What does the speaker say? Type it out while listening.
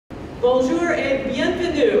Bonjour et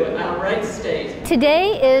bienvenue à Wright State.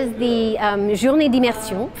 Today is the Journée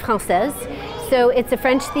D'Immersion française. So it's a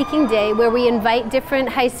French-speaking day where we invite different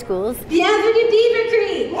high schools. Bienvenue Beaver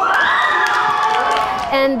Creek!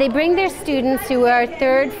 And they bring their students who are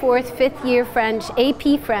 3rd, 4th, 5th year French,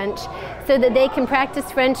 AP French, so that they can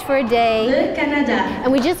practice French for a day. Le Canada.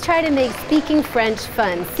 And we just try to make speaking French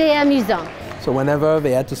fun. C'est amusant. So whenever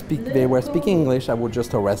they had to speak, they were speaking English, I would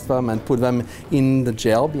just arrest them and put them in the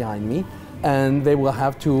jail behind me, and they will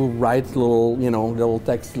have to write little, little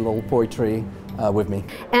text, little poetry with me.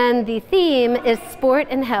 And the theme is sport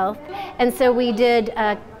and health, and so we did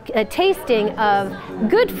a tasting of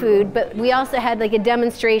good food, but we also had like a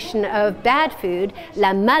demonstration of bad food,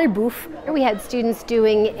 la malbouffe. We had students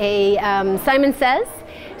doing a Simon Says.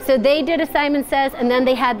 So they did a Simon Says, and then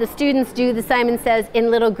they had the students do the Simon Says in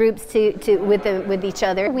little groups with each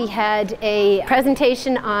other. We had a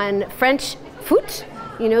presentation on French foot,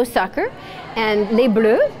 soccer, and Les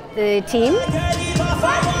Bleus, the team.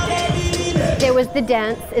 There was the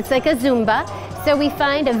dance. It's like a Zumba. So we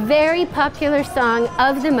find a very popular song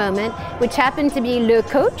of the moment, which happened to be Le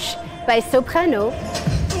Coach by Soprano.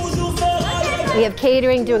 We have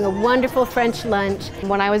catering, doing a wonderful French lunch.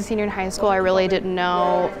 When I was a senior in high school, I really didn't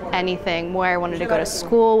know anything, where I wanted to go to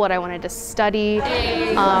school, what I wanted to study.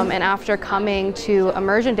 And after coming to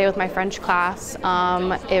Immersion Day with my French class,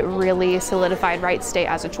 it really solidified Wright State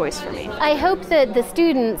as a choice for me. I hope that the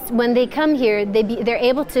students, when they come here, they're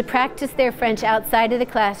able to practice their French outside of the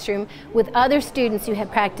classroom with other students who have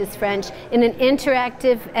practiced French in an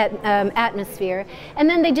interactive atmosphere. And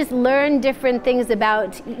then they just learn different things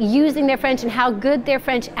about using their French and how good their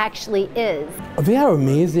French actually is. They are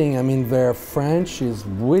amazing. I mean, their French is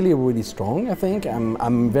really, really strong, I think.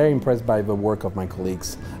 I'm very impressed by the work of my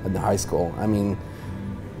colleagues at the high school. I mean,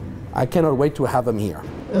 I cannot wait to have them here.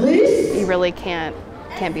 You really can't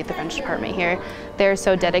beat the French department here. They're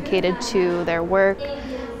so dedicated to their work,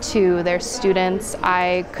 to their students.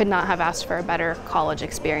 I could not have asked for a better college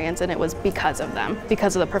experience, and it was because of them,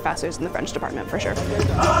 because of the professors in the French department, for sure.